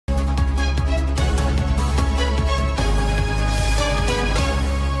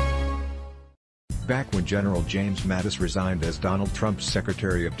Back when General James Mattis resigned as Donald Trump's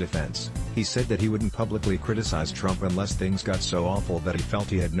Secretary of Defense, he said that he wouldn't publicly criticize Trump unless things got so awful that he felt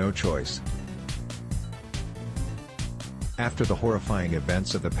he had no choice. After the horrifying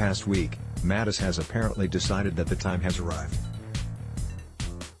events of the past week, Mattis has apparently decided that the time has arrived.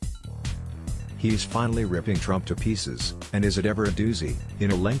 He's finally ripping Trump to pieces, and is it ever a doozy?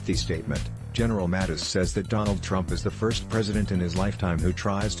 In a lengthy statement, General Mattis says that Donald Trump is the first president in his lifetime who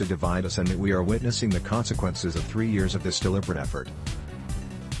tries to divide us and that we are witnessing the consequences of 3 years of this deliberate effort.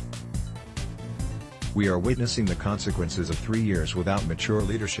 We are witnessing the consequences of 3 years without mature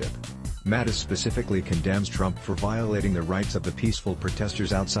leadership. Mattis specifically condemns Trump for violating the rights of the peaceful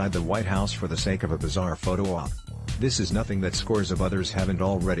protesters outside the White House for the sake of a bizarre photo op. This is nothing that scores of others haven't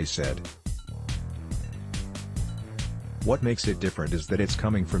already said. What makes it different is that it's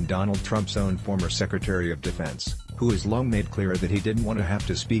coming from Donald Trump's own former Secretary of Defense, who has long made clear that he didn't want to have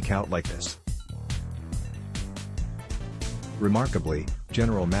to speak out like this. Remarkably,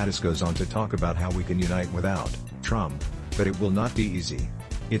 General Mattis goes on to talk about how we can unite without Trump, but it will not be easy.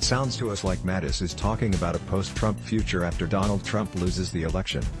 It sounds to us like Mattis is talking about a post-Trump future after Donald Trump loses the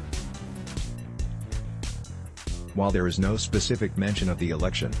election. While there is no specific mention of the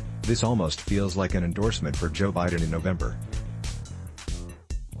election, this almost feels like an endorsement for Joe Biden in November.